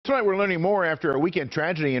Tonight we're learning more after a weekend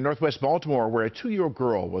tragedy in northwest Baltimore where a 2-year-old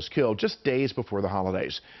girl was killed just days before the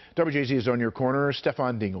holidays. WJZ's On Your Corner,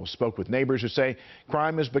 Stefan Dingle spoke with neighbors who say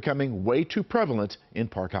crime is becoming way too prevalent in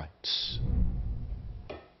Park Heights.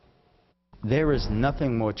 There is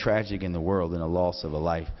nothing more tragic in the world than the loss of a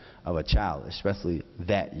life of a child, especially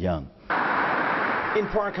that young. In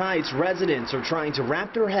Park Heights, residents are trying to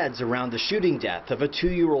wrap their heads around the shooting death of a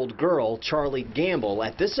 2-year-old girl, Charlie Gamble,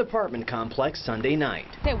 at this apartment complex Sunday night.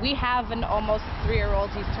 We have an almost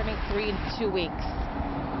 3-year-old. He's turning 3 in 2 weeks.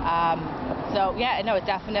 So yeah, no, it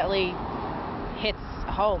definitely hits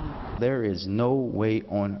home. There is no way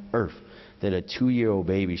on earth that a 2-year-old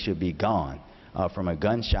baby should be gone from a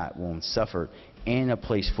gunshot wound suffered in a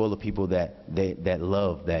place full of people that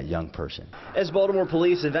love that young person. As Baltimore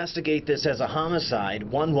police investigate this as a homicide,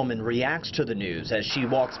 one woman reacts to the news as she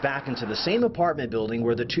walks back into the same apartment building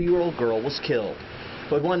where the 2-year-old girl was killed.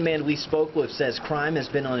 But one man we spoke with says crime has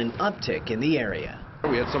been on an uptick in the area.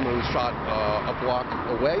 We had someone who was shot a block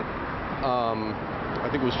away. I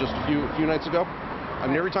think it was just a few nights ago. I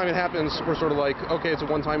mean, every time it happens, we're sort of like, okay, it's a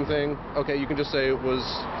one-time thing. Okay, you can just say it was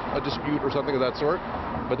a dispute or something of that sort,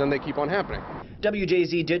 but then they keep on happening.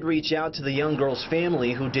 WJZ did reach out to the young girl's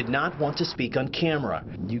family, who did not want to speak on camera.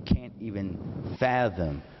 You can't even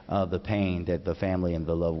fathom the pain that the family and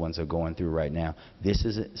the loved ones are going through right now. This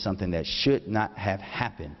is something that should not have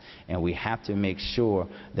happened, and we have to make sure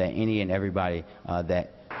that any and everybody that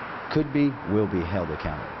could be will be held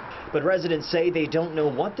accountable. But residents say they don't know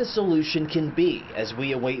what the solution can be as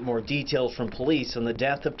we await more details from police on the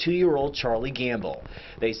death of 2-year-old Charlie Gamble.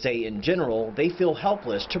 They say in general they feel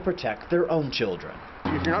helpless to protect their own children.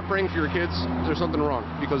 If you're not praying for your kids, there's something wrong,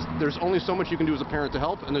 because there's only so much you can do as a parent to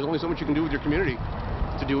help, and there's only so much you can do with your community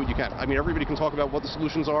to do what you can. I mean, everybody can talk about what the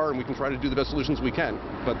solutions are, and we can try to do the best solutions we can,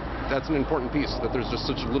 but that's an important piece, that there's just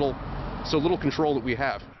so little control that we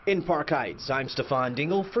have. In Park Heights, I'm Stefan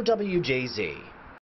Dingle for WJZ.